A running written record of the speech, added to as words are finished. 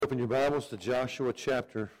open your Bibles to Joshua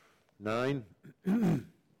chapter 9.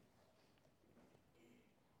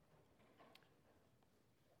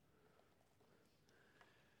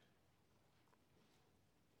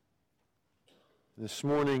 This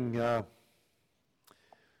morning, I'm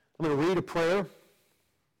going to read a prayer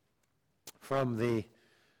from the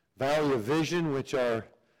Valley of Vision, which are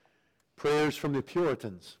prayers from the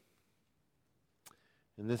Puritans.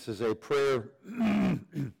 And this is a prayer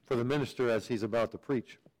for the minister as he's about to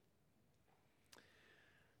preach.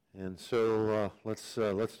 And so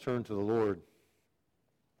let's turn to the Lord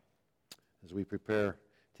as we prepare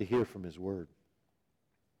to hear from His Word.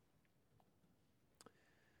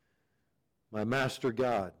 My Master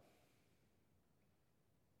God,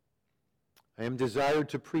 I am desired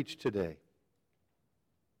to preach today,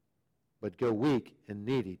 but go weak and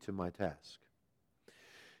needy to my task.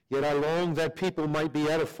 Yet I long that people might be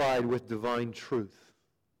edified with divine truth,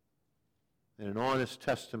 and an honest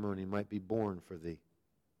testimony might be borne for Thee.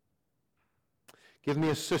 Give me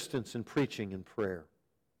assistance in preaching and prayer,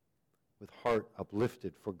 with heart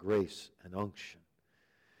uplifted for grace and unction.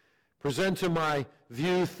 Present to my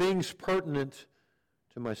view things pertinent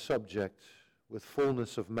to my subject, with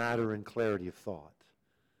fullness of matter and clarity of thought.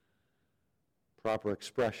 Proper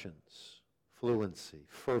expressions, fluency,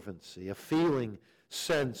 fervency, a feeling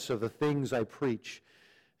sense of the things I preach,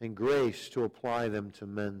 and grace to apply them to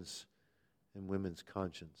men's and women's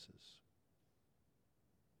consciences.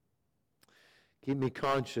 Keep me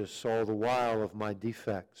conscious all the while of my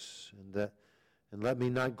defects, and let me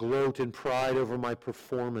not gloat in pride over my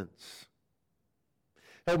performance.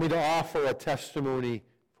 Help me to offer a testimony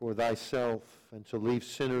for Thyself, and to leave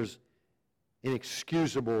sinners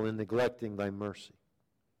inexcusable in neglecting Thy mercy.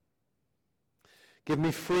 Give me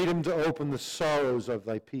freedom to open the sorrows of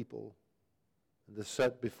Thy people, and to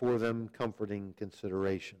set before them comforting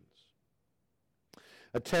considerations.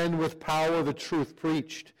 Attend with power the truth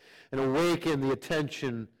preached, and awaken the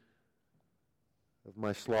attention of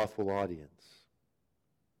my slothful audience.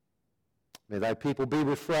 May Thy people be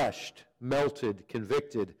refreshed, melted,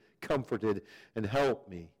 convicted, comforted, and help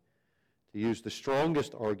me to use the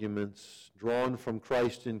strongest arguments drawn from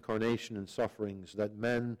Christ's incarnation and sufferings, that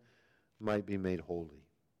men might be made holy.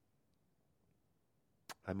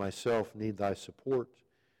 I myself need Thy support,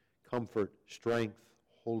 comfort, strength,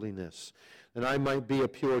 holiness, and I might be a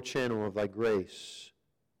pure channel of Thy grace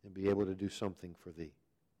and be able to do something for Thee.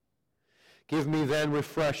 Give me then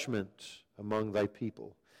refreshment among Thy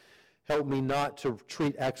people. Help me not to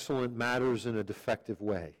treat excellent matters in a defective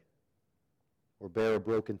way, or bear a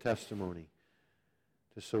broken testimony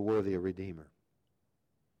to so worthy a Redeemer,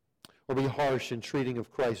 or be harsh in treating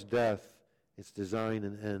of Christ's death, its design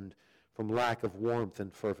and end, from lack of warmth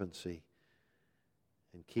and fervency,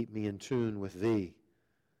 and keep me in tune with Thee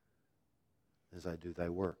as I do Thy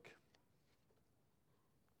work.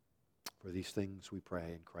 For these things we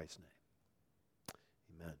pray in Christ's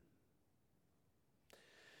name. Amen.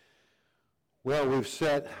 Well, we've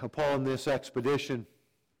set upon this expedition.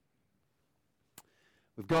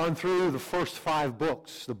 We've gone through the first 5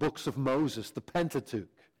 books, the books of Moses, the Pentateuch,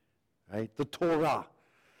 right? The Torah.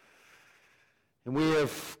 And we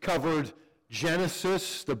have covered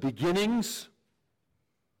Genesis, the beginnings.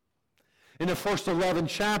 In the first 11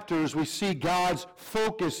 chapters, we see God's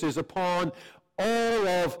focus is upon all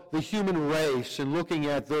of the human race and looking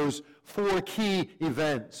at those 4 key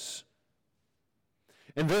events.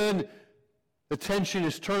 And then attention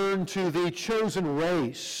is turned to the chosen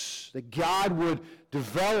race that God would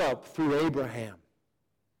develop through Abraham.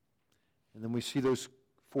 And then we see those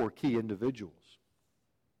 4 key individuals.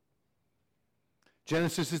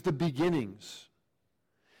 Genesis is the beginnings.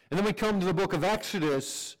 And then we come to the book of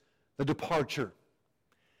Exodus, the departure.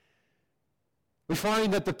 We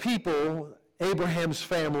find that the people, Abraham's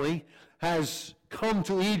family, has come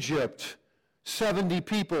to Egypt, 70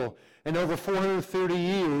 people, and over 430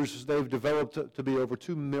 years they've developed to be over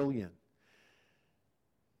 2 million.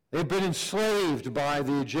 They've been enslaved by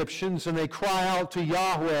the Egyptians, and they cry out to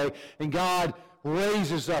Yahweh, and God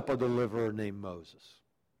raises up a deliverer named Moses.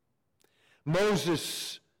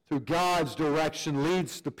 Moses, through God's direction,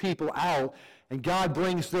 leads the people out, and God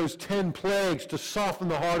brings those 10 plagues to soften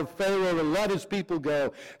the heart of Pharaoh to let his people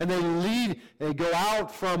go. And they go out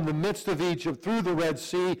from the midst of Egypt through the Red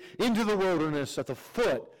Sea into the wilderness at the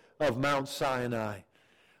foot of Mount Sinai,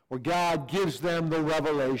 where God gives them the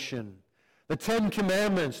revelation, the 10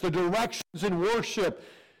 commandments, the directions in worship.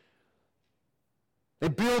 They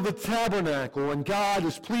build the tabernacle, and God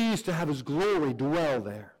is pleased to have His glory dwell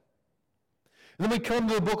there. And then we come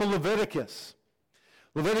to the book of Leviticus.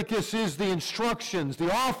 Leviticus is the instructions,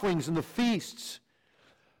 the offerings, and the feasts.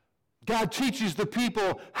 God teaches the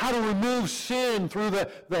people how to remove sin through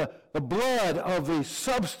the blood of the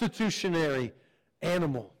substitutionary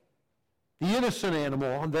animal, the innocent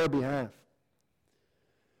animal on their behalf.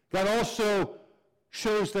 God also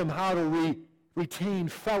shows them how to retain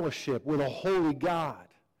fellowship with a holy God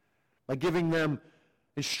by giving them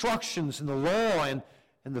instructions in the law and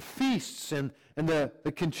the feasts and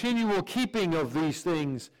the continual keeping of these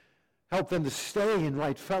things help them to stay in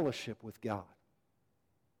right fellowship with God.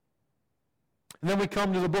 And then we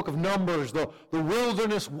come to the book of Numbers, the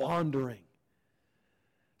wilderness wandering.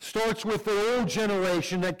 Starts with the old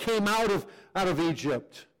generation that came out of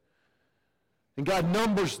Egypt. And God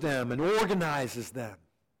numbers them and organizes them.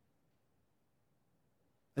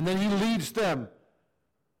 And then he leads them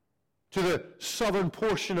to the southern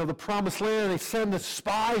portion of the promised land. And they send the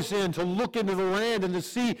spies in to look into the land and to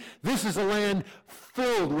see this is a land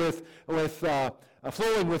filled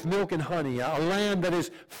flowing with milk and honey, a land that is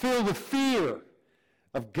filled with fear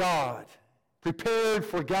of God, prepared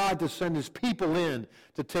for God to send his people in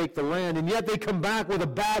to take the land. And yet they come back with a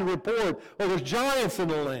bad report. Oh, there's giants in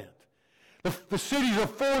the land. The cities are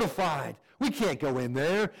fortified. We can't go in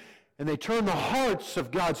there. And they turn the hearts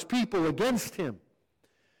of God's people against him.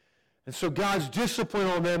 And so God's discipline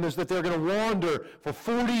on them is that they're going to wander for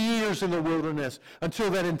 40 years in the wilderness until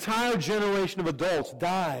that entire generation of adults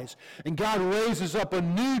dies. And God raises up a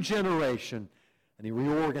new generation, and he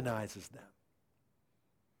reorganizes them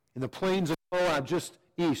in the plains of Moab, just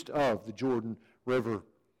east of the Jordan River.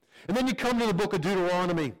 And then you come to the book of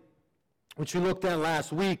Deuteronomy, which we looked at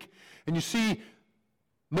last week, and you see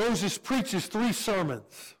Moses preaches 3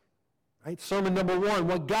 sermons. Right? Sermon number 1,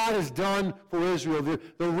 what God has done for Israel, the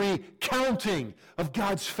recounting of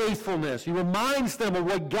God's faithfulness. He reminds them of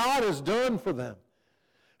what God has done for them,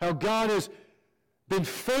 how God has been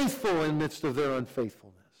faithful in the midst of their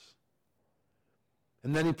unfaithfulness.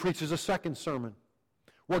 And then he preaches a second sermon,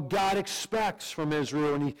 what God expects from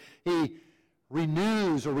Israel, and he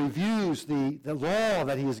renews or reviews the law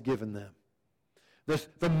that he has given them.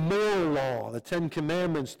 The moral law, the 10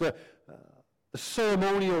 Commandments, the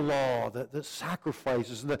ceremonial law, the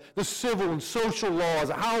sacrifices, and the civil and social laws,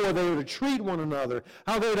 how are they to treat one another,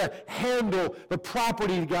 how they're to handle the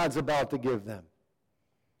property God's about to give them.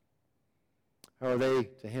 How are they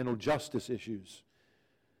to handle justice issues?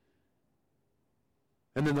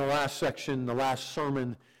 And then the last section, the last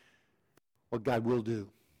sermon, what God will do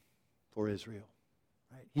for Israel.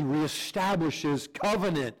 Right? He reestablishes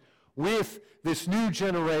covenant with this new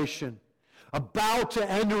generation about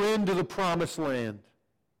to enter into the promised land.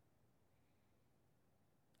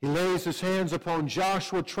 He lays his hands upon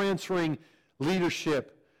Joshua, transferring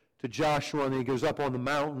leadership to Joshua, and he goes up on the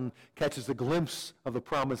mountain, catches a glimpse of the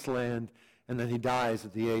promised land, and then he dies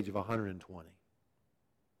at the age of 120.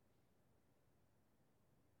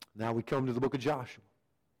 Now we come to the book of Joshua.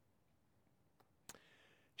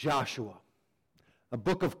 Joshua, a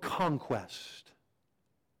book of conquest.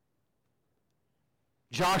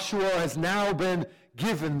 Joshua has now been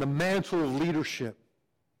given the mantle of leadership.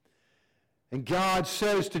 And God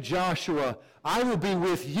says to Joshua, I will be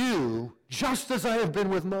with you just as I have been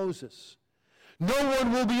with Moses. No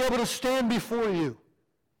one will be able to stand before you.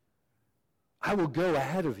 I will go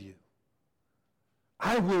ahead of you.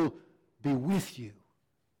 I will be with you.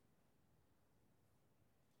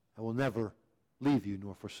 I will never leave you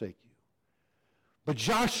nor forsake you. But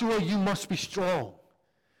Joshua, you must be strong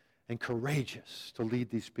and courageous to lead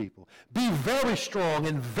these people. Be very strong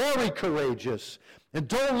and very courageous. And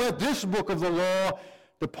don't let this book of the law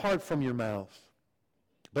depart from your mouth.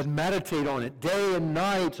 But meditate on it day and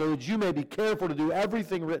night so that you may be careful to do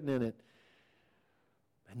everything written in it.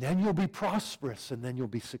 And then you'll be prosperous and then you'll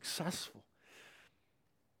be successful.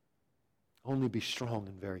 Only be strong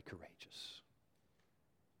and very courageous.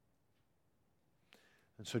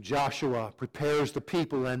 And so Joshua prepares the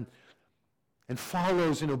people and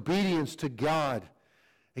follows in obedience to God.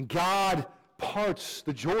 And God parts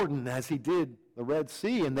the Jordan as he did the Red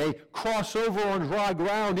Sea, and they cross over on dry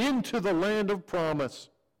ground into the land of promise.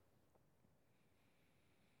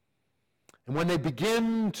 And when they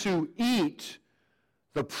begin to eat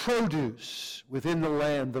the produce within the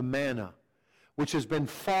land, the manna, which has been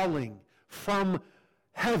falling from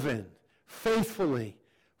heaven faithfully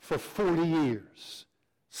for 40 years,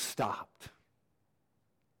 stopped.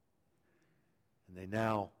 And they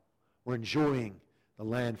now were enjoying the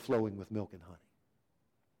land flowing with milk and honey.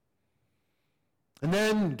 And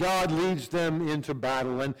then God leads them into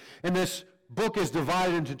battle. And this book is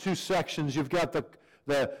divided into 2 sections. You've got the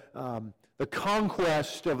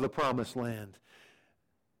conquest of the promised land.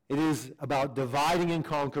 It is about dividing and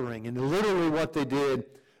conquering. And literally what they did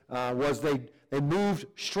was they moved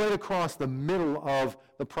straight across the middle of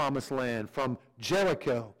the promised land, from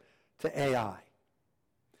Jericho to Ai.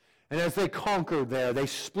 And as they conquered there, they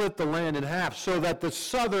split the land in half so that the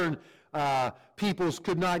southern peoples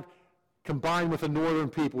could not combine with the northern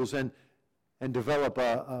peoples and develop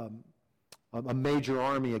a major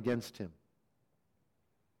army against him.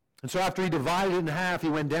 And so after he divided it in half, he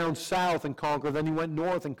went down south and conquered, then he went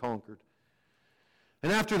north and conquered.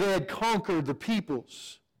 And after they had conquered the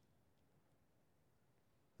peoples,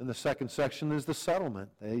 then the second section is the settlement.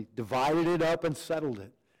 They divided it up and settled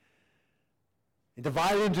it. They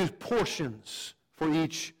divided it into portions for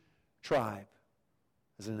each tribe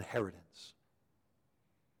as an inheritance.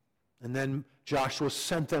 And then Joshua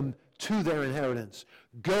sent them to their inheritance.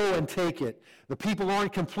 Go and take it. The people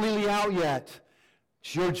aren't completely out yet.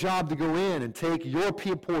 It's your job to go in and take your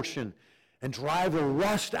portion and drive the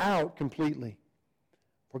rest out completely.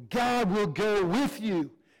 For God will go with you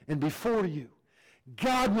and before you.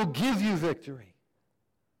 God will give you victory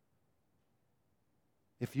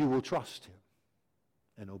if you will trust him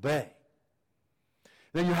and obey.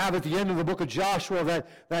 Then you have at the end of the book of Joshua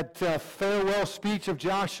that farewell speech of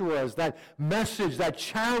Joshua, as that message, that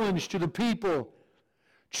challenge to the people.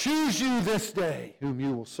 Choose you this day whom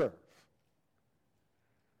you will serve.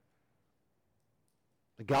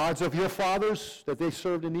 The gods of your fathers that they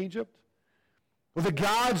served in Egypt? Or the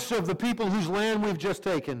gods of the people whose land we've just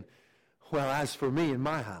taken? Well, as for me and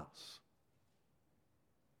my house,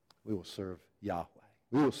 we will serve Yahweh.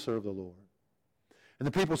 We will serve the Lord. And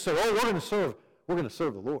the people say, oh, we're going to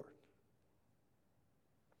serve the Lord.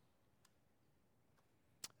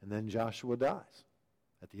 And then Joshua dies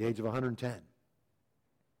at the age of 110.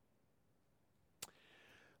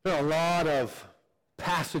 There are a lot of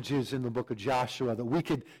passages in the book of Joshua that we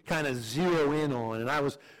could kind of zero in on. And I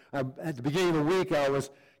was, at the beginning of the week, I was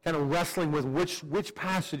kind of wrestling with which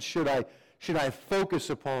passage should I focus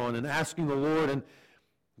upon, and asking the Lord. And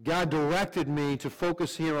God directed me to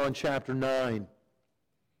focus here on chapter 9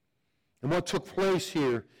 and what took place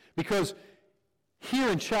here. Because here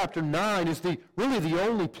in chapter 9 is really the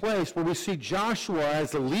only place where we see Joshua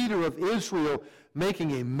as the leader of Israel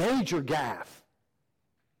making a major gaffe.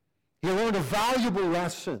 He learned a valuable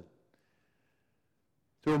lesson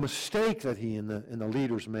through a mistake that he and the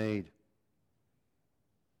leaders made.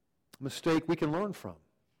 A mistake we can learn from.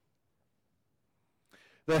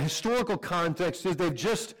 The historical context is they've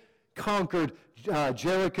just conquered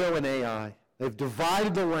Jericho and Ai. They've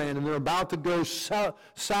divided the land, and they're about to go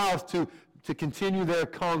south to continue their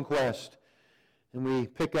conquest. And we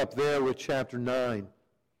pick up there with chapter 9.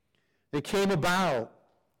 It came about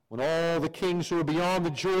when all the kings who were beyond the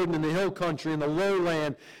Jordan and the hill country and the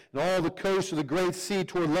lowland and all the coast of the great sea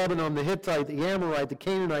toward Lebanon, the Hittite, the Amorite, the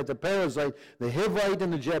Canaanite, the Perizzite, the Hivite,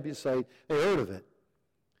 and the Jebusite, they heard of it.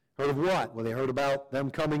 Heard of what? Well, they heard about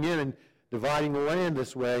them coming in and dividing the land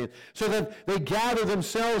this way. So that they gathered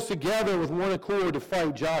themselves together with one accord to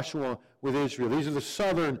fight Joshua with Israel. These are the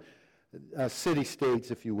southern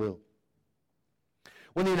city-states, if you will.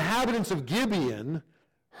 When the inhabitants of Gibeon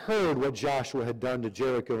heard what Joshua had done to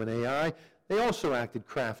Jericho and Ai, they also acted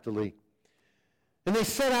craftily. And they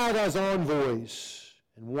set out as envoys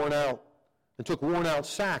and took worn-out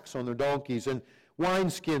sacks on their donkeys, and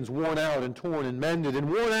wineskins worn out and torn and mended, and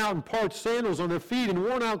worn out and parched sandals on their feet, and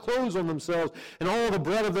worn out clothes on themselves, and all the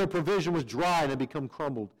bread of their provision was dry and had become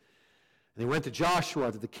crumbled. And they went to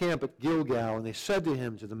Joshua to the camp at Gilgal, and they said to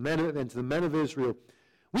him, to the men of Israel,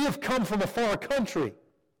 "We have come from a far country.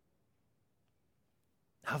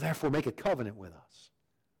 Now therefore make a covenant with us."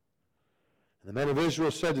 And the men of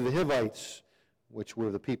Israel said to the Hivites, which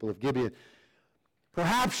were the people of Gibeon,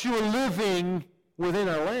 "Perhaps you are living within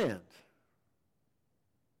our land.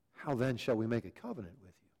 How then shall we make a covenant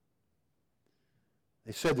with you?"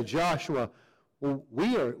 They said to Joshua, "Well,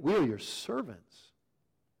 we are your servants."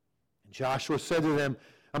 And Joshua said to them,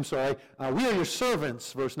 "We are your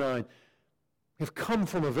servants," verse 9, "we have come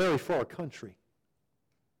from a very far country,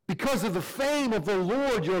 because of the fame of the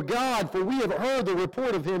Lord your God, for we have heard the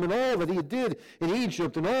report of him and all that he did in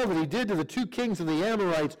Egypt, and all that he did to the two kings of the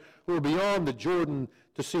Amorites who were beyond the Jordan,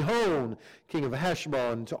 to Sihon, king of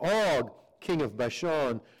Heshbon, to Og, king of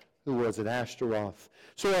Bashan, who was at Ashtaroth.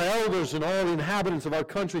 So our elders and all the inhabitants of our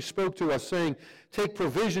country spoke to us, saying, 'Take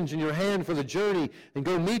provisions in your hand for the journey, and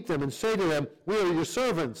go meet them, and say to them, We are your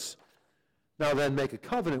servants. Now then, make a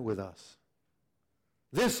covenant with us.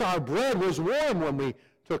 This our bread was warm when we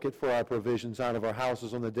took it for our provisions out of our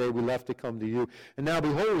houses on the day we left to come to you. And now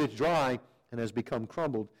behold, it's dry and has become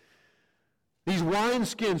crumbled. These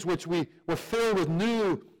wineskins which we were filled with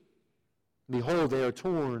new, behold, they are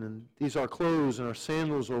torn, and these our clothes and our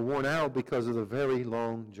sandals are worn out because of the very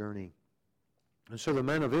long journey. And so the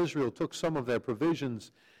men of Israel took some of their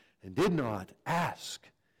provisions and did not ask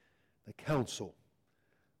the counsel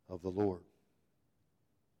of the Lord.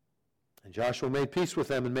 And Joshua made peace with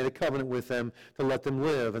them and made a covenant with them to let them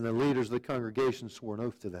live, and the leaders of the congregation swore an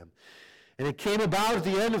oath to them. And it came about at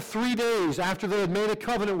the end of 3 days after they had made a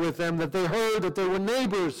covenant with them that they heard that they were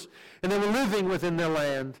neighbors and they were living within their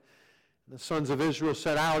land. And the sons of Israel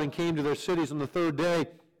set out and came to their cities on the 3rd day.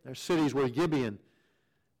 Their cities were Gibeon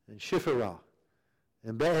and Shiphrah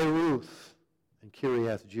and Beeroth and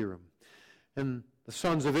Kiriath-Jearim. And the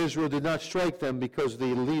sons of Israel did not strike them because the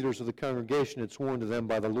leaders of the congregation had sworn to them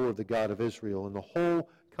by the Lord, the God of Israel. And the whole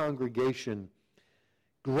congregation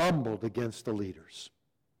grumbled against the leaders.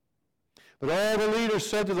 But all the leaders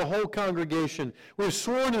said to the whole congregation, "We have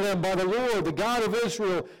sworn to them by the Lord, the God of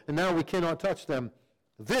Israel, and now we cannot touch them.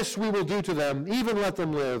 This we will do to them, even let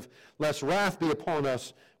them live, lest wrath be upon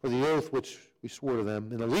us for the oath which we swore to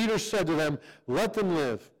them." And the leaders said to them, "Let them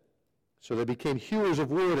live." So they became hewers of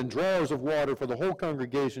wood and drawers of water for the whole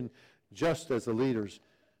congregation, just as the leaders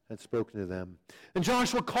had spoken to them. And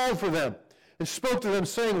Joshua called for them and spoke to them,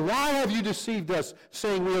 saying, "Why have you deceived us,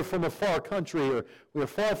 saying we are from a far country, or we are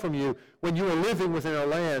far from you, when you are living within our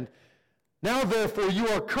land? Now therefore you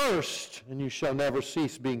are cursed, and you shall never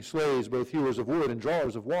cease being slaves, both hewers of wood and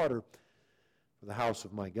drawers of water, for the house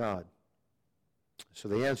of my God." So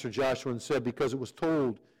they answered Joshua and said, "Because it was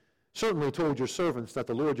certainly told your servants that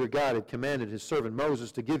the Lord your God had commanded his servant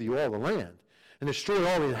Moses to give you all the land, and destroy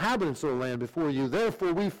all the inhabitants of the land before you.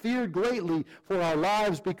 Therefore we feared greatly for our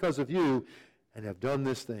lives because of you, and have done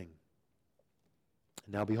this thing.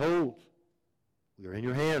 And now behold, we are in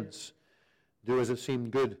your hands. Do as it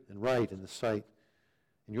seemed good and right in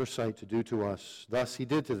your sight to do to us." Thus he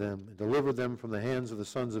did to them, and delivered them from the hands of the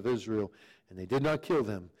sons of Israel, and they did not kill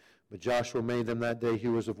them. But Joshua made them that day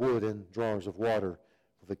hewers of wood and drawers of water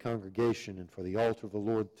for the congregation and for the altar of the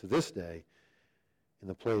Lord to this day, in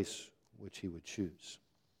the place which he would choose.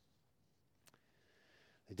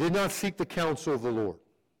 They did not seek the counsel of the Lord.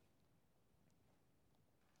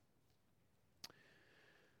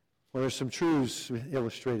 Well, there's some truths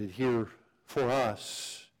illustrated here for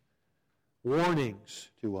us,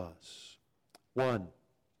 warnings to us. One,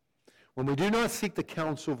 when we do not seek the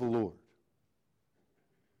counsel of the Lord,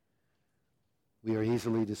 we are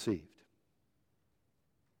easily deceived.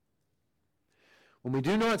 When we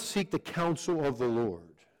do not seek the counsel of the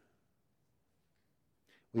Lord,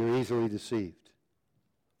 we are easily deceived.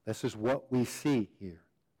 This is what we see here.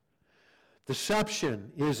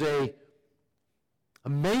 Deception is a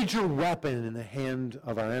major weapon in the hand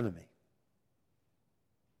of our enemy.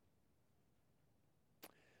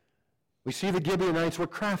 We see the Gibeonites were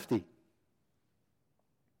crafty.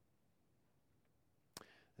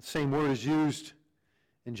 The same word is used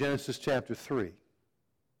in Genesis chapter 3,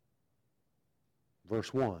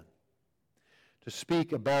 verse 1, to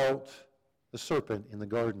speak about the serpent in the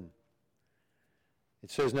garden. It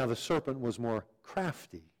says, "Now the serpent was more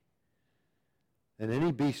crafty than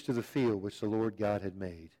any beast of the field which the Lord God had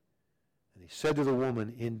made. And he said to the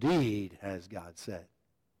woman, Indeed, has God said,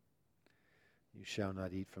 you shall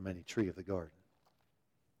not eat from any tree of the garden."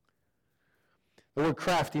 The word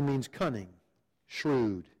crafty means cunning,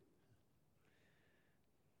 shrewd.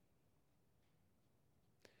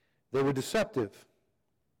 They were deceptive.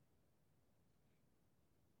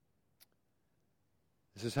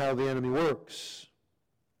 This is how the enemy works.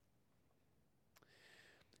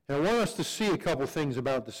 And I want us to see a couple things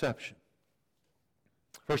about deception.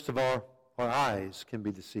 First of all, our eyes can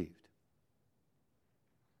be deceived.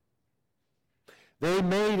 They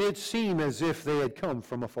made it seem as if they had come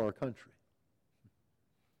from a far country.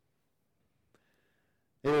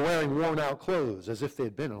 They were wearing worn-out clothes as if they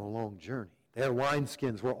had been on a long journey. Their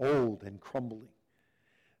wineskins were old and crumbling.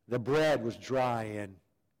 The bread was dry and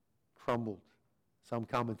crumbled. Some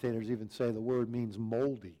commentators even say the word means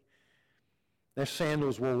moldy. Their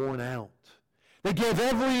sandals were worn out. They gave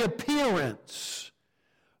every appearance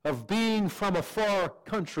of being from a far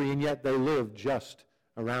country, and yet they lived just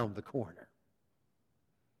around the corner.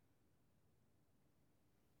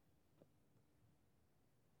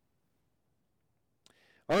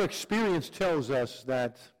 Our experience tells us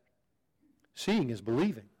that seeing is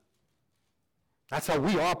believing. That's how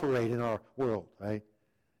we operate in our world, right?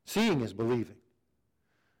 Seeing is believing.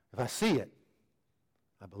 If I see it,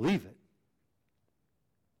 I believe it.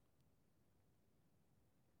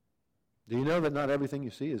 Do you know that not everything you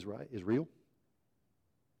see is real?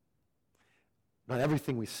 Not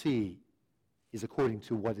everything we see is according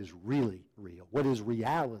to what is really real, what is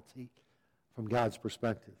reality from God's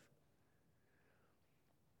perspective.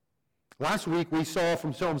 Last week we saw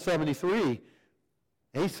from Psalm 73,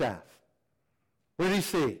 Asaph What did he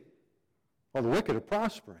see? Well, the wicked are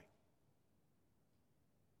prospering.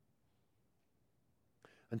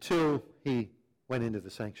 Until he went into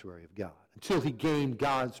the sanctuary of God. Until he gained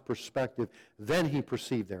God's perspective, then he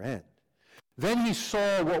perceived their end. Then he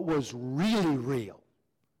saw what was really real.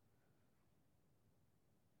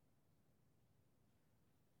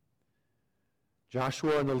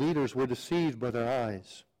 Joshua and the leaders were deceived by their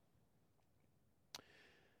eyes.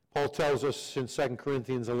 Paul tells us in 2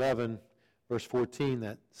 Corinthians 11, verse 14,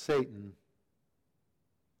 that Satan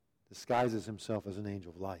disguises himself as an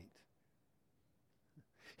angel of light.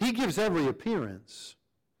 He gives every appearance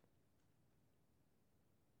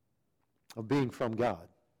of being from God.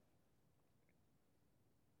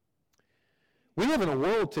 We live in a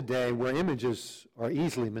world today where images are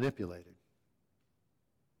easily manipulated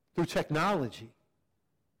through technology.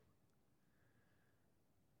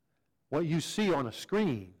 What you see on a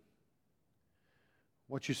screen,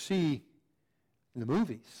 what you see in the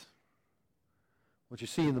movies, what you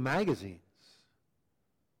see in the magazines,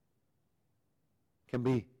 can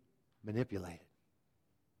be manipulated.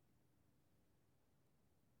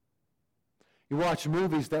 You watch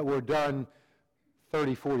movies that were done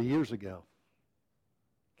 30, 40 years ago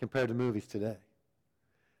compared to movies today.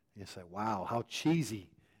 You say, wow, how cheesy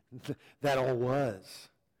that all was.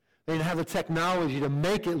 They didn't have the technology to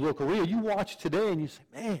make it look real. You watch today and you say,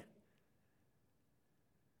 man,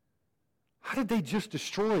 how did they just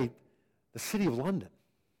destroy the city of London?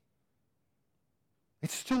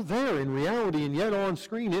 It's still there in reality, and yet on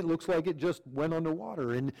screen it looks like it just went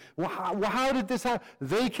underwater. And how did this happen?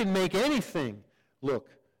 They can make anything look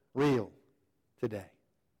real today.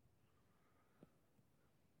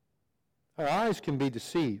 Our eyes can be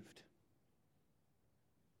deceived.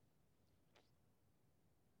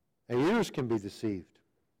 Our ears can be deceived.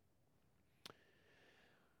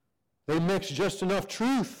 They mix just enough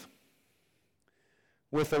truth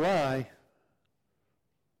with a lie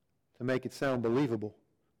to make it sound believable.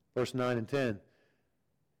 Verse 9 and 10.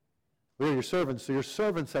 We are your servants, so your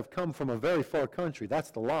servants have come from a very far country. That's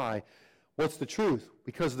the lie. What's the truth?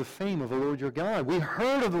 Because of the fame of the Lord your God. We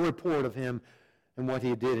heard of the report of him and what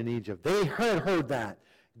he did in Egypt. They had heard that.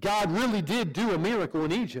 God really did do a miracle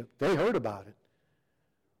in Egypt. They heard about it.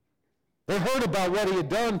 They heard about what he had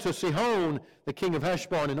done to Sihon, the king of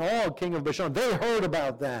Heshbon, and Og, king of Bashan. They heard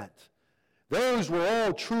about that. Those were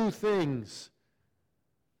all true things.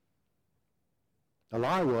 The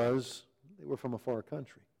lie was they were from a far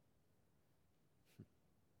country.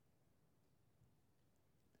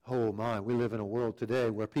 Oh my, we live in a world today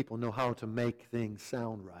where people know how to make things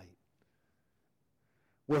sound right.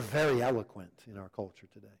 We're very eloquent in our culture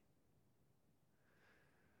today.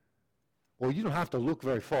 Well, you don't have to look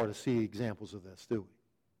very far to see examples of this, do we?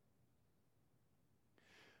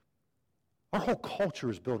 Our whole culture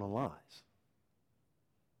is built on lies.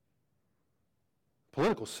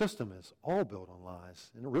 Political system is all built on lies,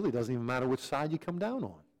 and it really doesn't even matter which side you come down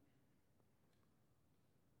on.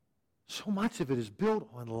 So much of it is built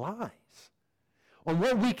on lies, on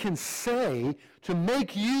what we can say to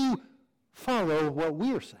make you follow what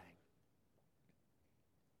we are saying.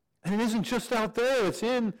 And it isn't just out there, it's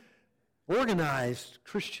in organized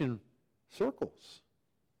Christian circles.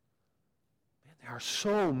 Man, there are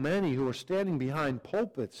so many who are standing behind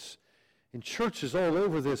pulpits in churches all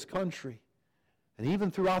over this country and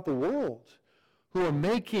even throughout the world who are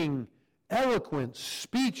making eloquent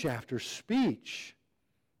speech after speech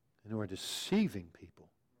and who are deceiving people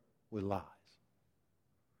with lies,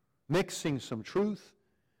 mixing some truth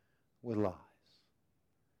with lies,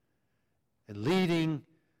 and leading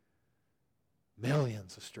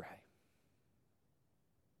millions astray.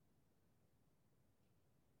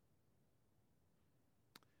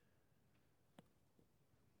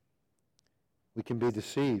 We can be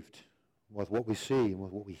deceived with what we see and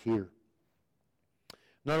with what we hear.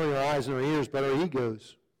 Not only our eyes and our ears, but our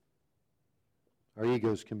egos. Our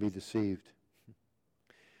egos can be deceived.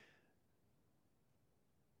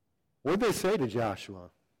 What did they say to Joshua?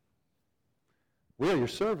 We are your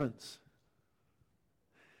servants.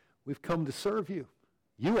 We've come to serve you.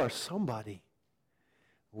 You are somebody.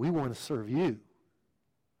 We want to serve you.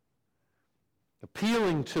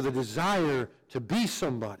 Appealing to the desire to be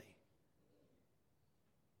somebody.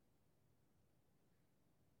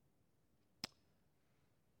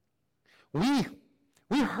 We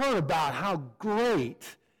heard about how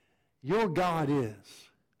great your God is.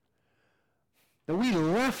 That we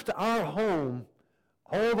left our home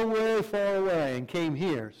all the way far away and came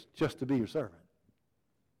here just to be your servant.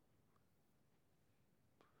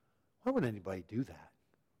 Why would anybody do that?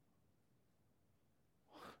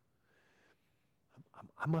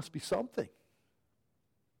 I must be something.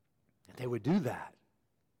 They would do that.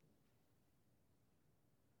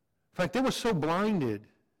 In fact, they were so blinded.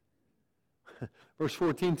 Verse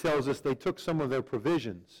 14 tells us they took some of their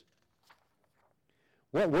provisions.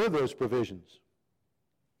 What were those provisions?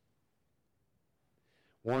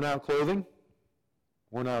 Worn out clothing,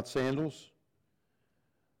 worn out sandals,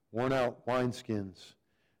 worn out wineskins,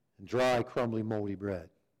 and dry, crumbly, moldy bread.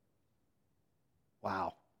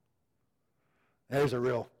 Wow. There's a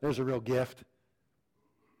real gift.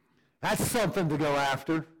 That's something to go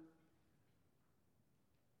after.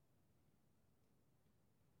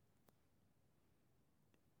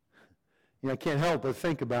 I can't help but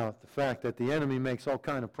think about the fact that the enemy makes all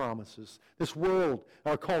kind of promises. This world,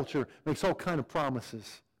 our culture, makes all kind of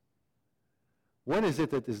promises. What is it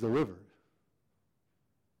that is delivered?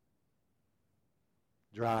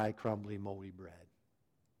 Dry, crumbly, moldy bread.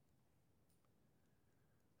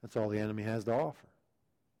 That's all the enemy has to offer.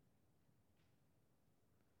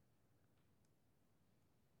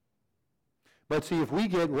 But see, if we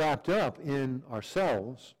get wrapped up in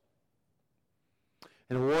ourselves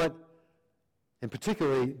and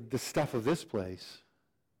particularly the stuff of this place,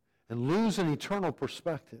 and lose an eternal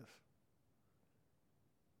perspective,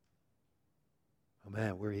 oh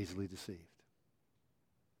man, we're easily deceived.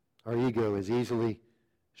 Our ego is easily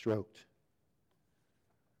stroked.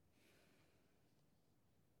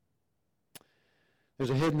 There's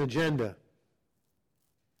a hidden agenda.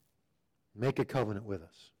 Make a covenant with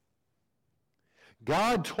us.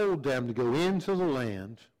 God told them to go into the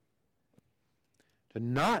land, to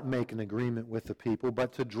not make an agreement with the people,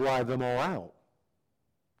 but to drive them all out.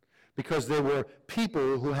 Because there were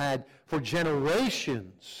people who had, for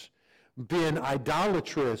generations, been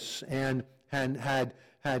idolatrous and had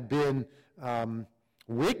been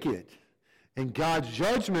wicked. And God's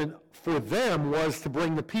judgment for them was to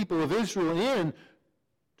bring the people of Israel in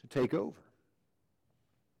to take over.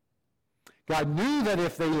 God knew that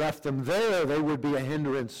if they left them there, they would be a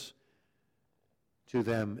hindrance to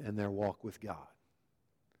them in their walk with God.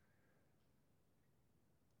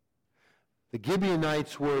 The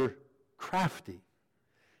Gibeonites were crafty.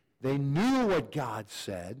 They knew what God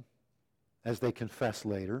said, as they confess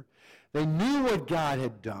later. They knew what God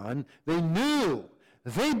had done. They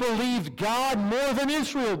believed God more than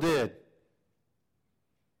Israel did.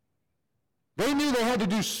 They knew they had to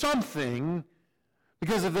do something,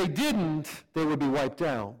 because if they didn't, they would be wiped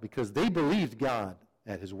out, because they believed God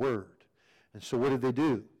at his word. And so what did they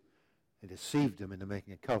do? They deceived him into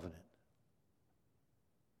making a covenant.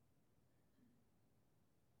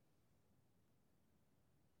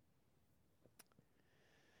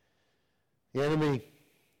 The enemy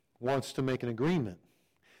wants to make an agreement.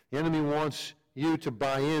 The enemy wants you to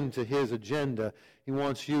buy into his agenda. He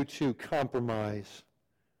wants you to compromise.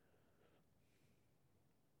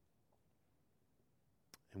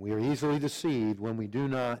 And we are easily deceived when we do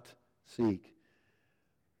not seek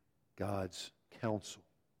God's counsel,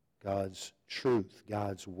 God's truth,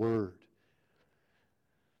 God's word.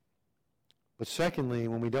 But secondly,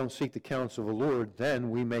 when we don't seek the counsel of the Lord, then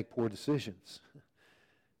we make poor decisions.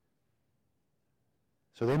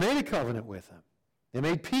 So they made a covenant with them. They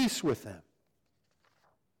made peace with them.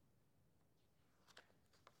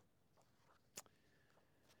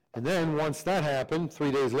 And then once that happened,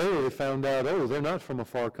 3 days later they found out, oh, they're not from a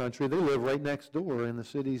far country. They live right next door in the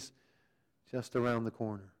cities just around the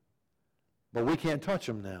corner. But we can't touch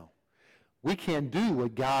them now. We can't do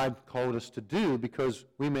what God called us to do because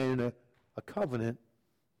we made a covenant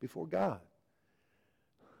before God.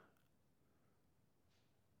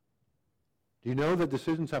 Do you know that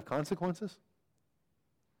decisions have consequences?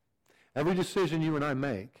 Every decision you and I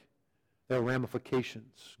make, there are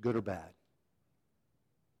ramifications, good or bad.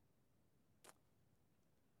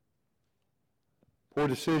 Poor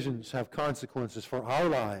decisions have consequences for our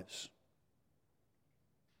lives.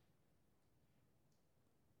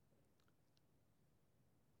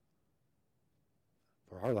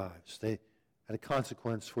 For our lives. They had a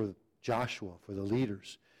consequence for Joshua, for the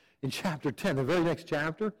leaders. In chapter 10, the very next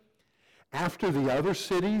chapter, after the other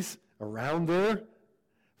cities around there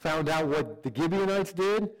found out what the Gibeonites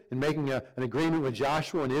did in making an agreement with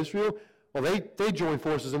Joshua and Israel, well, they joined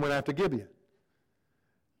forces and went after Gibeon.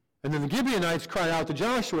 And then the Gibeonites cried out to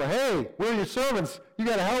Joshua, hey, we're your servants. You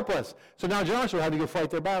got to help us. So now Joshua had to go fight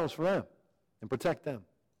their battles for them and protect them.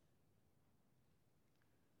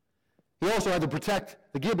 He also had to protect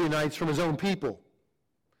the Gibeonites from his own people.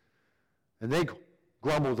 And they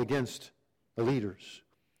grumbled against the leaders.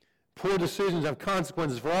 Poor decisions have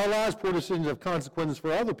consequences for our lives. Poor decisions have consequences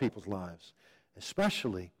for other people's lives,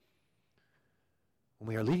 especially when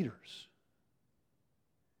we are leaders.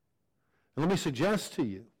 And let me suggest to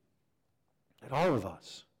you that all of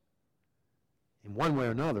us in one way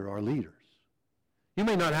or another, are leaders. You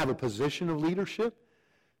may not have a position of leadership,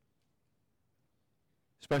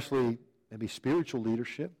 especially maybe spiritual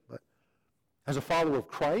leadership, but as a follower of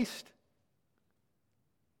Christ,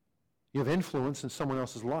 you have influence in someone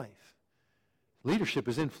else's life. Leadership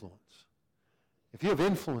is influence. If you have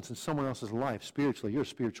influence in someone else's life spiritually, you're a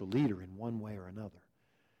spiritual leader in one way or another.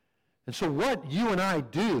 And so what you and I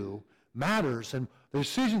do matters, and the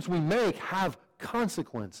decisions we make have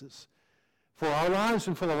consequences for our lives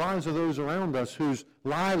and for the lives of those around us whose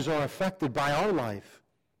lives are affected by our life.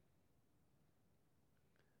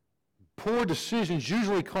 Poor decisions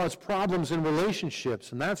usually cause problems in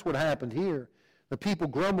relationships, and that's what happened here. The people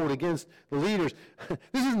grumbled against the leaders.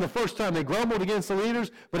 This isn't the first time they grumbled against the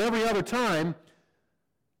leaders, but every other time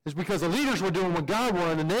is because the leaders were doing what God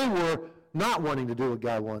wanted and they were not wanting to do what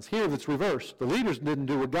God wants. Here it's reversed. The leaders didn't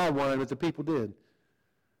do what God wanted, but the people did.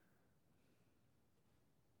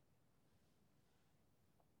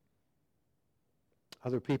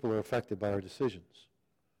 Other people are affected by our decisions.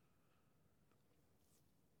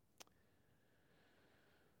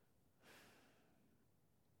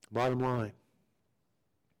 Bottom line,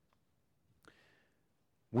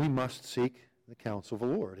 we must seek the counsel of the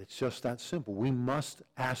Lord. It's just that simple. We must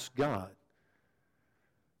ask God.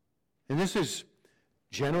 And this is,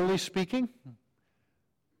 generally speaking,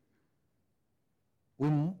 we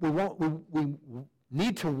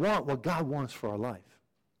need to want what God wants for our life.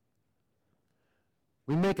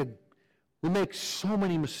 We make so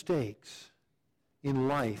many mistakes in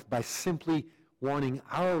life by simply wanting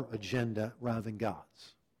our agenda rather than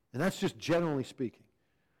God's. And that's just generally speaking.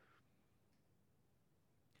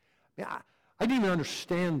 I didn't even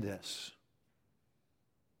understand this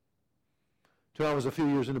until I was a few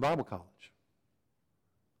years into Bible college.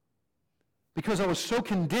 Because I was so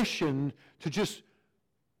conditioned to just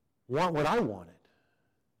want what I wanted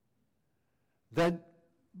that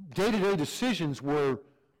day-to-day decisions were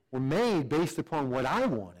made based upon what I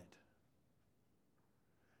wanted.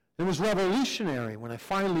 It was revolutionary when I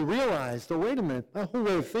finally realized, oh, wait a minute, my whole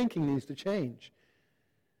way of thinking needs to change.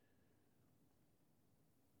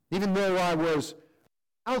 Even though I was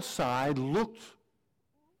outside, looked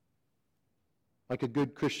like a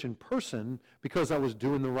good Christian person because I was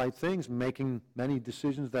doing the right things, making many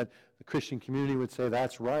decisions that the Christian community would say,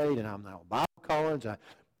 that's right, and I'm now at Bible college.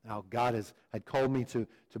 Now God had called me to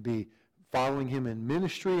be following Him in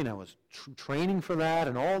ministry, and I was training for that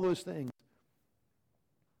and all those things.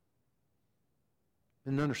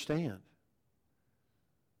 Didn't understand,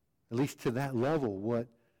 at least to that level, what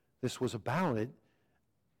this was about.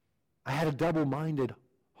 I had a double-minded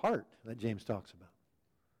heart that James talks about.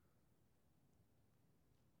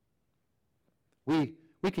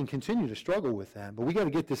 We can continue to struggle with that, but we got to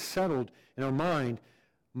get this settled in our mind.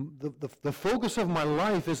 The focus of my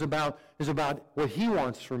life is about what He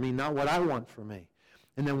wants for me, not what I want for me.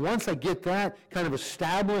 And then once I get that kind of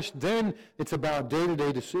established, then it's about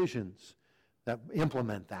day-to-day decisions that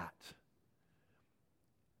implement that.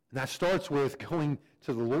 And that starts with going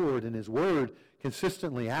to the Lord and His Word,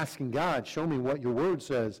 consistently asking God, show me what your Word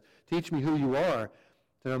says. Teach me who you are,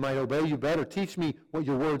 that I might obey you better. Teach me what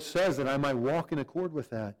your Word says, that I might walk in accord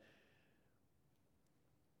with that.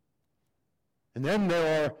 And then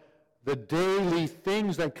there are the daily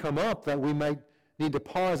things that come up that we might need to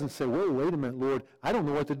pause and say, whoa, wait a minute, Lord, I don't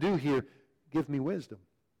know what to do here. Give me wisdom.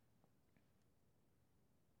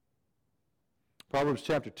 Proverbs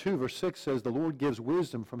chapter 2, verse 6 says, the Lord gives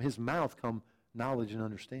wisdom. From His mouth come knowledge and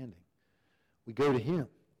understanding. We go to Him.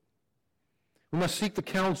 We must seek the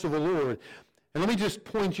counsel of the Lord. And let me just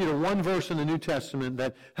point you to one verse in the New Testament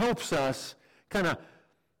that helps us kind of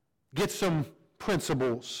get some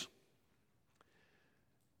principles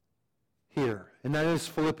here. And that is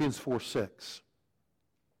Philippians 4:6.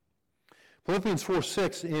 Philippians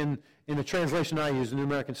 4:6 in the translation I use, the New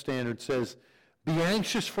American Standard, says, be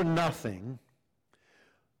anxious for nothing,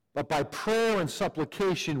 but by prayer and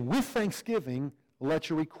supplication with thanksgiving, let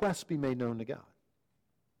your requests be made known to God.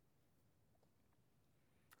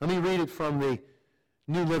 Let me read it from the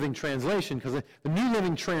New Living Translation, because the New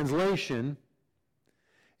Living Translation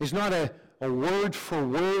is not a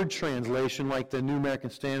word-for-word translation like the New American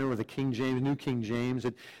Standard or the King James, New King James.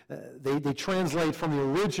 They translate from the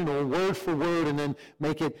original word for word and then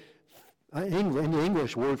make it into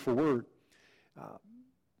English word for word.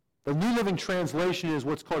 The New Living Translation is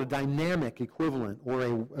what's called a dynamic equivalent, or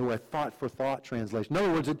a thought-for-thought translation. In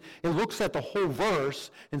other words, it looks at the whole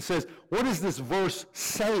verse and says, what is this verse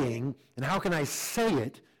saying, and how can I say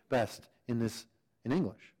it best in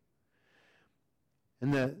English?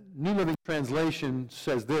 And the New Living Translation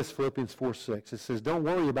says this, Philippians 4:6. It says, don't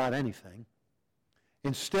worry about anything.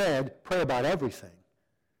 Instead, pray about everything.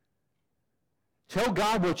 Tell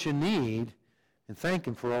God what you need and thank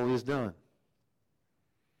Him for all He has done.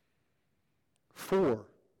 4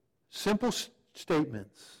 simple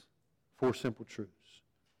statements, 4 simple truths.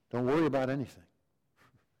 Don't worry about anything.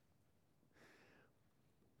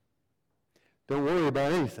 Don't worry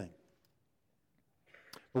about anything.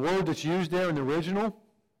 The word that's used there in the original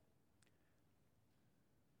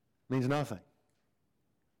means nothing.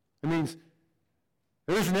 It means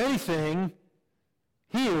there isn't anything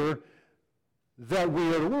here that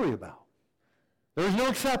we are to worry about. There's no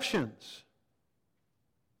exceptions.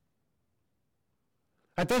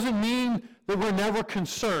 That doesn't mean that we're never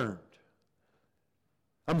concerned.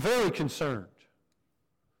 I'm very concerned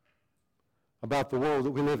about the world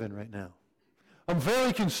that we live in right now. I'm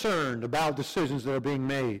very concerned about decisions that are being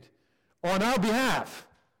made on our behalf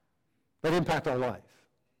that impact our life.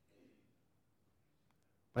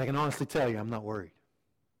 But I can honestly tell you, I'm not worried.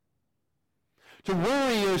 To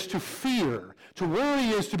worry is to fear. To worry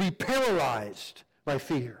is to be paralyzed by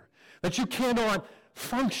fear, that you cannot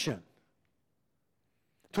function.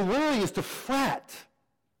 To worry is to fret.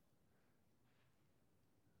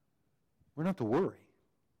 We're not to worry.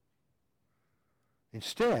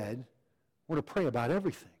 Instead, we're to pray about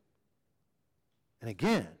everything. And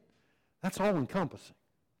again, that's all-encompassing.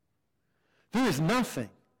 There is nothing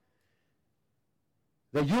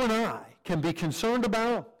that you and I can be concerned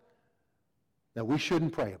about that we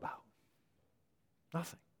shouldn't pray about.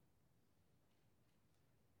 Nothing.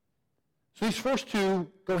 So these first 2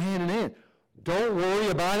 go hand in hand. Don't worry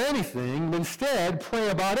about anything, but instead pray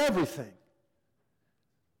about everything.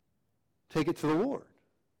 Take it to the Lord.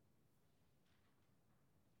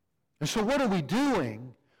 And so what are we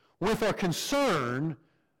doing with our concern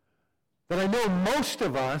that I know most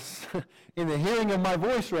of us, in the hearing of my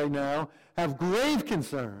voice right now, have grave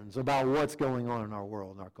concerns about what's going on in our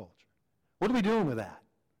world and our culture? What are we doing with that?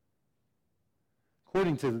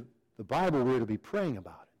 According to the Bible, we're to be praying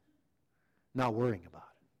about it, not worrying about it.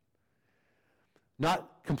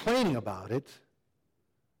 Not complaining about it,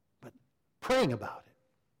 but praying about it.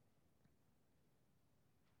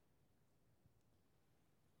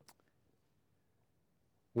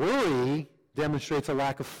 Worry demonstrates a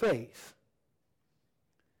lack of faith.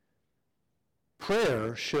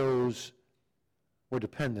 Prayer shows we're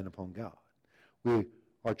dependent upon God. We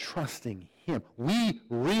are trusting Him. We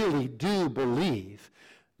really do believe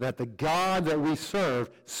that the God that we serve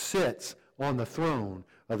sits on the throne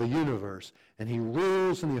of the universe and He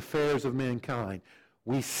rules in the affairs of mankind.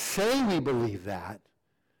 We say we believe that,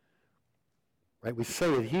 right? We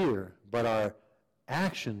say it here, but our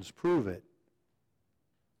actions prove it.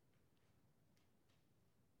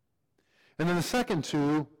 And then the second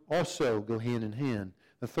 2 also go hand in hand.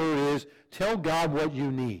 The third is, tell God what you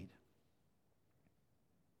need.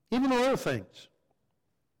 Even the little things.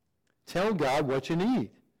 Tell God what you need.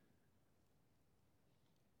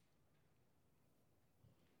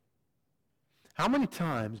 How many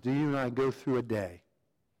times do you and I go through a day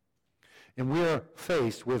and we're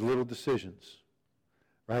faced with little decisions,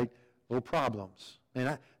 right? Little problems.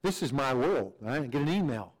 And this is my world, right? I get an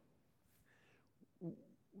email.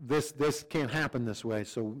 This can't happen this way,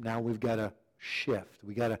 so now we've got to shift.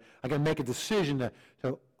 I got to make a decision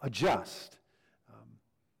to adjust.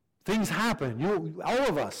 Things happen. All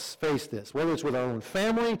of us face this, whether it's with our own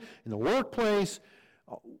family, in the workplace,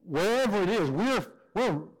 wherever it is.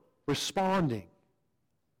 We're responding.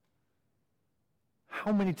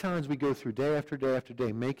 How many times we go through day after day after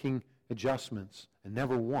day making adjustments and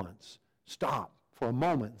never once stop for a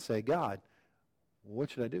moment and say, God, what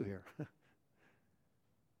should I do here?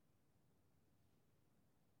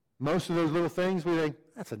 Most of those little things, we think,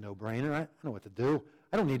 that's a no-brainer. I know what to do.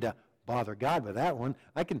 I don't need to bother God with that one.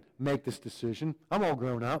 I can make this decision. I'm all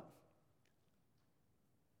grown up.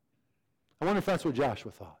 I wonder if that's what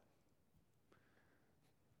Joshua thought.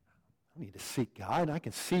 I don't need to seek God. I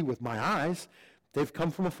can see with my eyes. They've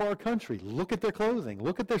come from a far country. Look at their clothing.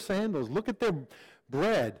 Look at their sandals. Look at their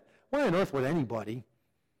bread. Why on earth would anybody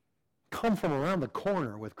come from around the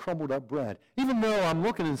corner with crumbled up bread? Even though I'm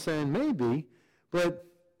looking and saying, maybe, but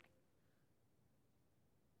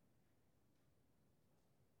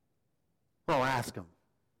I'll ask them,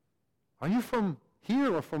 are you from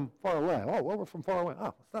here or from far away? Oh, well, we're from far away.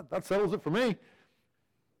 Oh, that settles it for me.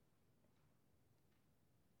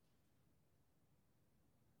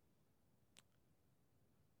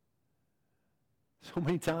 So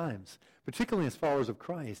many times, particularly as followers of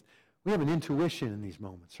Christ, we have an intuition in these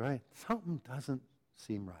moments, right? Something doesn't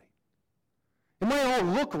seem right. It might all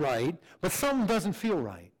look right, but something doesn't feel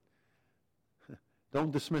right.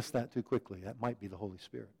 Don't dismiss that too quickly. That might be the Holy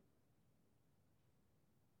Spirit.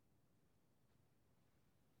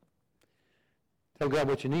 Tell God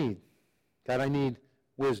what you need. God, I need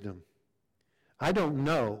wisdom. I don't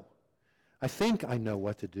know. I think I know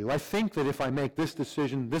what to do. I think that if I make this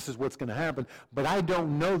decision, this is what's going to happen. But I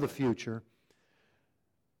don't know the future.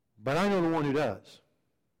 But I know the one who does.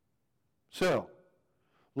 So,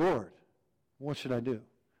 Lord, what should I do?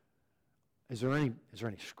 Is there any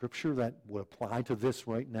scripture that would apply to this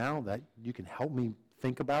right now that you can help me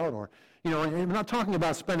think about? Or, and I'm not talking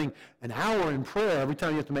about spending an hour in prayer every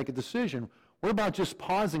time you have to make a decision. What about just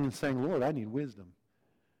pausing and saying, Lord, I need wisdom.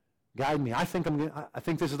 Guide me. I think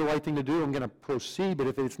this is the right thing to do. I'm going to proceed, but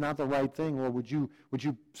if it's not the right thing, Lord, would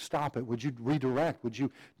you stop it? Would you redirect? Would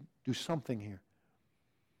you do something here?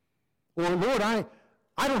 Or, Lord, I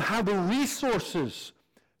don't have the resources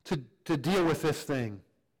to deal with this thing.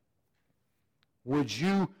 Would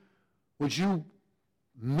you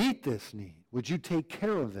meet this need? Would you take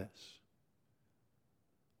care of this?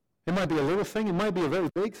 It might be a little thing. It might be a very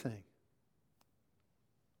big thing.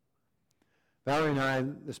 Valerie and I,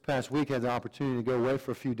 this past week, had the opportunity to go away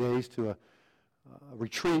for a few days to a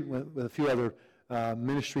retreat with a few other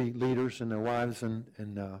ministry leaders and their wives and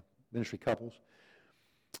ministry couples.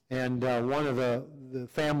 And one of the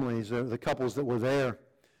families, the couples that were there,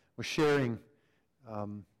 was sharing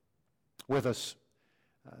with us.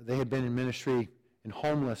 They had been in ministry to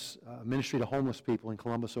homeless people in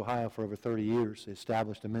Columbus, Ohio for over 30 years. They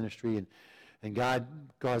established a ministry, and God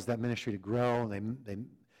caused that ministry to grow.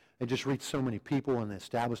 They just reached so many people, and they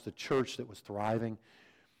established a church that was thriving.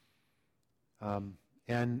 And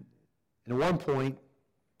at one point,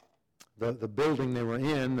 the building they were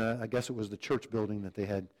in, I guess it was the church building that they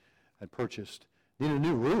had purchased, needed a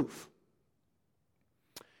new roof.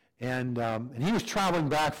 And he was traveling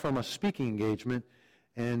back from a speaking engagement,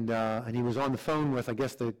 and he was on the phone with, I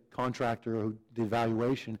guess, the contractor who did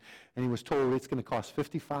evaluation, and he was told it's going to cost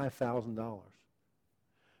 $55,000.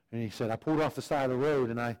 And he said, I pulled off the side of the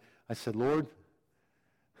road, and I said, Lord,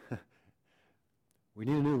 we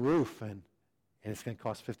need a new roof, and it's going to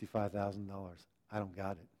cost $55,000. I don't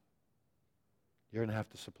got it. You're going to have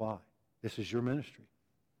to supply. This is your ministry.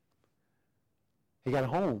 He got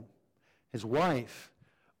home. His wife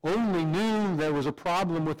only knew there was a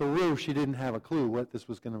problem with the roof. She didn't have a clue what this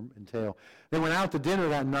was going to entail. They went out to dinner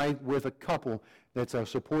that night with a couple that's a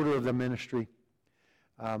supporter of the ministry.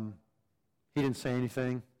 He didn't say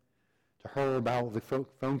anything to her about the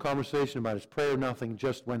phone conversation, about his prayer, nothing.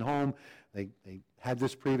 Just went home. They had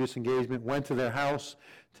this previous engagement, went to their house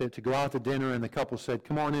to go out to dinner, and the couple said,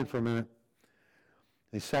 come on in for a minute.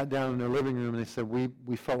 They sat down in their living room, and they said,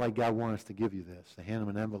 we felt like God wanted us to give you this. They handed him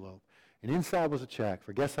an envelope. And inside was a check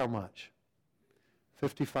for, guess how much?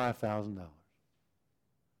 $55,000.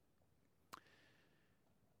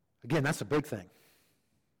 Again, that's a big thing.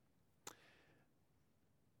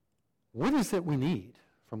 What is it we need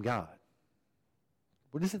from God?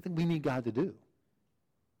 What is it that we need God to do?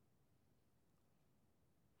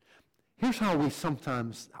 Here's how we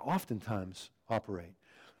oftentimes operate.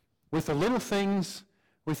 With the little things,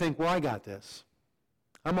 we think, well, I got this.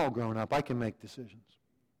 I'm all grown up. I can make decisions.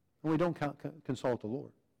 And we don't consult the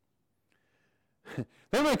Lord.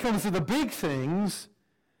 Then when it comes to the big things,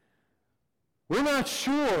 we're not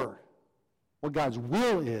sure what God's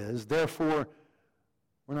will is. Therefore,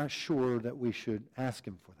 we're not sure that we should ask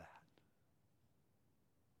him for that.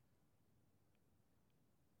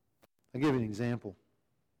 I'll give you an example.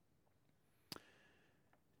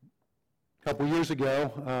 A couple years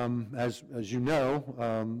ago, as you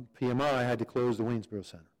know, PMI had to close the Waynesboro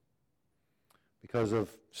Center because of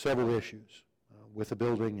several issues with the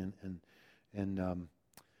building, and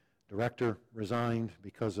director resigned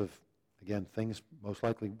because of, again, things most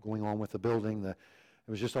likely going on with the building. There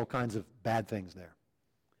was just all kinds of bad things there.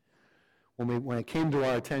 When it came to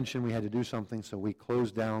our attention, we had to do something, so we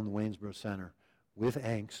closed down the Waynesboro Center with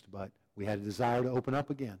angst, but we had a desire to open up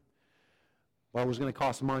again. Well, it was going to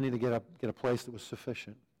cost money to get a place that was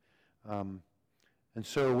sufficient. And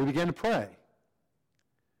so we began to pray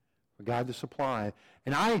for God to supply.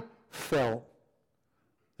 And I felt,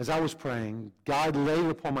 as I was praying, God laid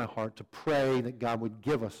it upon my heart to pray that God would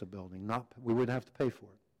give us a building. We wouldn't have to pay for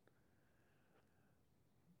it.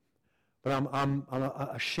 But I'm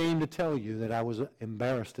ashamed to tell you that I was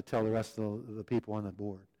embarrassed to tell the rest of the people on the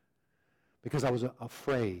board, because I was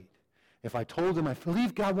afraid. If I told them, I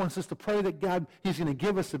believe God wants us to pray that God, he's going to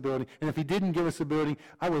give us a building, and if he didn't give us a building,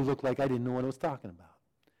 I would look like I didn't know what I was talking about.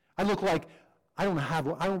 I look like I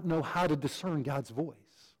don't know how to discern God's voice.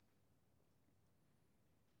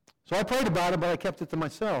 So I prayed about it, but I kept it to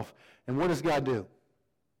myself. And what does God do?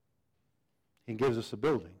 He gives us a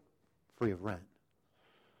building free of rent.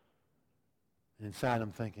 And inside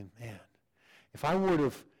I'm thinking, man, if I would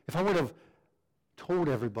have told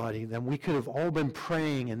everybody, then we could have all been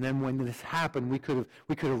praying, and then when this happened, we could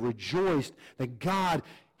have rejoiced that God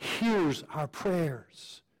hears our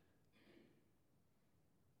prayers.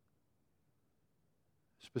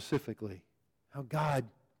 Specifically, how God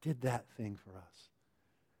did that thing for us.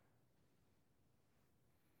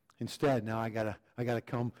 Instead, now I gotta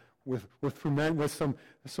come with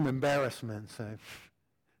some embarrassment. Say,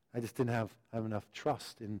 I just didn't have enough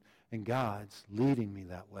trust in God's leading me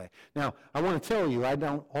that way. Now, I want to tell you, I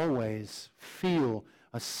don't always feel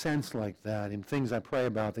a sense like that in things I pray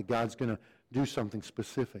about, that God's going to do something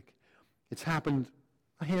specific. It's happened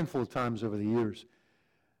a handful of times over the years.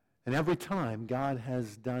 And every time, God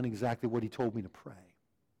has done exactly what he told me to pray.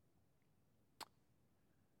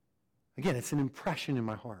 Again, it's an impression in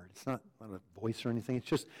my heart. It's not a voice or anything. It's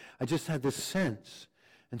just, I just had this sense.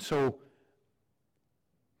 And so,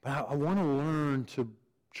 but I want to learn to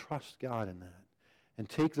trust God in that and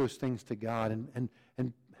take those things to God and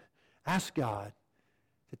ask God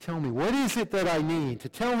to tell me, what is it that I need? To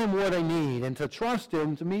tell him what I need and to trust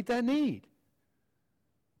him to meet that need.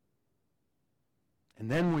 And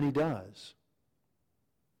then when he does,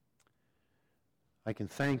 I can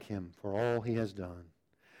thank him for all he has done.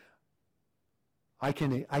 I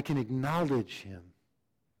can acknowledge him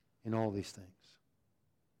in all these things.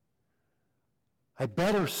 I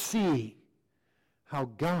better see how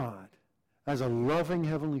God, as a loving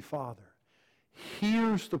Heavenly Father,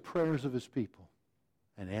 hears the prayers of his people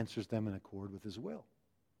and answers them in accord with his will.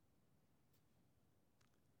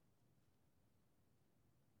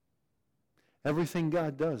 Everything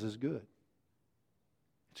God does is good.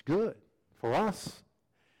 It's good for us,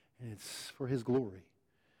 and it's for his glory.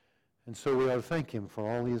 And so we ought to thank him for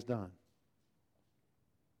all he has done.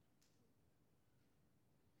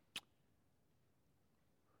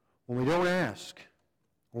 When we don't ask,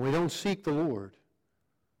 when we don't seek the Lord,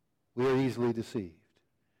 we are easily deceived.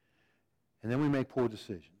 And then we make poor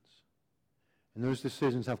decisions. And those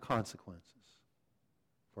decisions have consequences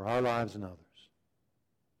for our lives and others.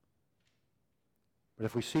 But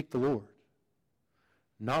if we seek the Lord,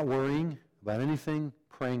 not worrying about anything,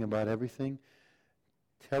 praying about everything,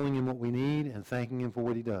 telling him what we need, and thanking him for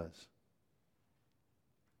what he does.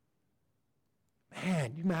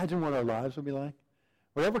 Man, you imagine what our lives would be like?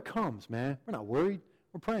 Whatever comes, man, we're not worried.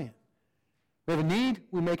 We're praying. We have a need,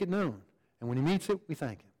 we make it known. And when he meets it, we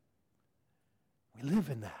thank him. We live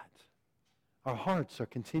in that. Our hearts are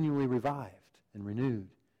continually revived and renewed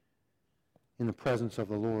in the presence of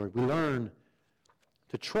the Lord. We learn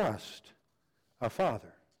to trust our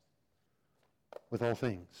Father with all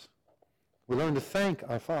things. We learn to thank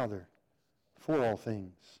our Father for all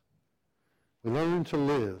things. We learn to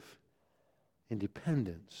live in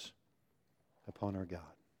dependence upon our God.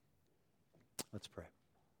 Let's pray.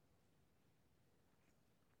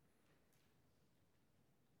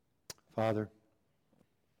 Father,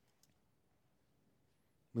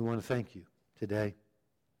 we want to thank you today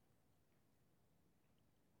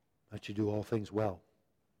that you do all things well.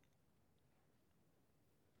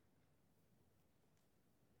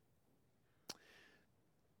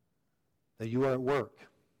 That you are at work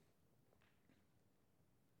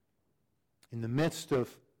in the midst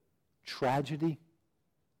of tragedy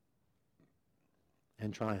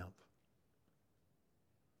and triumph.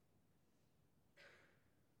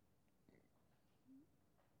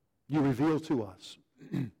 You reveal to us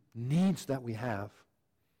needs that we have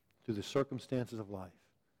through the circumstances of life,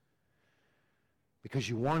 because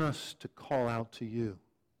you want us to call out to you,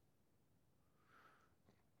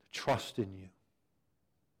 to trust in you,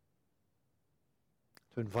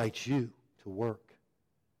 to invite you to work.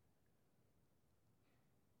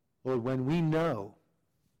 Lord, when we know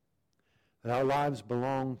that our lives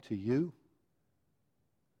belong to you,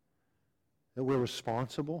 that we're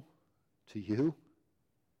responsible to you,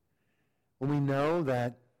 when we know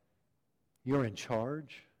that you're in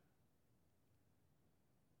charge,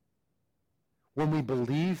 when we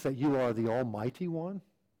believe that you are the Almighty One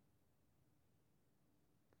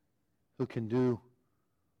who can do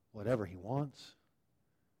whatever he wants,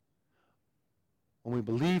 when we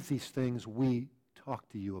believe these things, we talk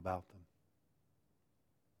to you about them.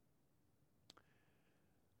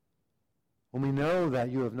 When we know that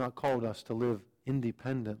you have not called us to live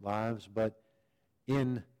independent lives, but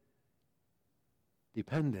in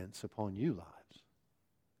dependence upon you lives,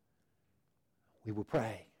 we will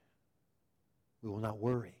pray. We will not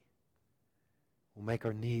worry. We'll make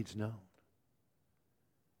our needs known.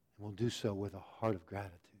 And we'll do so with a heart of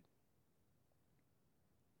gratitude.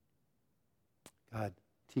 God,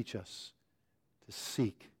 teach us to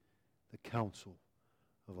seek the counsel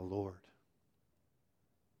of the Lord.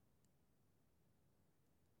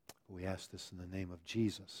 We ask this in the name of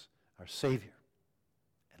Jesus, our Savior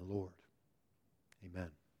and Lord. Amen.